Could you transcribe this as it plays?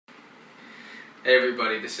Hey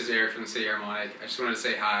everybody, this is Eric from the City Harmonic. I just wanted to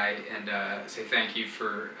say hi and say thank you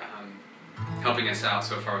for helping us out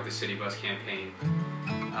so far with the CityBus campaign.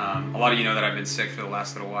 A lot of you know that I've been sick for the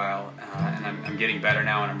last little while, and I'm getting better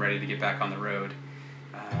now and I'm ready to get back on the road.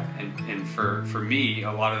 And for me,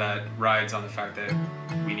 a lot of that rides on the fact that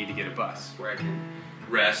we need to get a bus where I can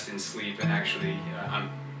rest and sleep, and actually I'm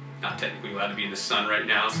not technically allowed to be in the sun right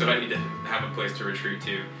now, so I need to have a place to retreat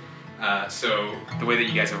to. So the way that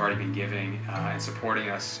you guys have already been giving and supporting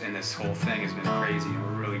us in this whole thing has been crazy, and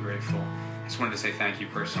we're really grateful. I just wanted to say thank you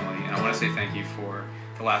personally, and I want to say thank you for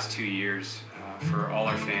the last 2 years, for all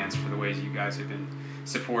our fans, for the ways you guys have been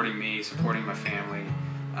supporting me, supporting my family,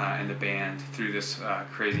 and the band through this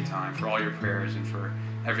crazy time, for all your prayers and for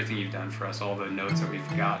everything you've done for us, all the notes that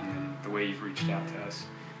we've gotten and the way you've reached out to us.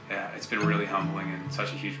 It's been really humbling and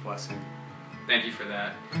such a huge blessing. Thank you for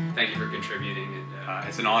that. Thank you for contributing, and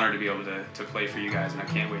it's an honor to be able to play for you guys, and I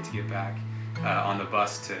can't wait to get back on the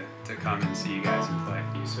bus to come and see you guys and play.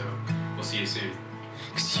 So we'll see you soon.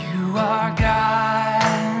 'Cause you are God,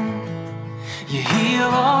 you heal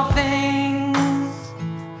all things,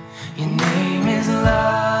 your name is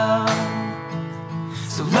love,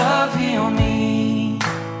 so love heal me,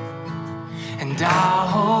 and I'll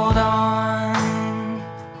hold on.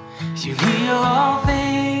 You heal all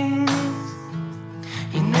things,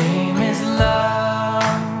 your name is love,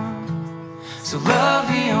 so love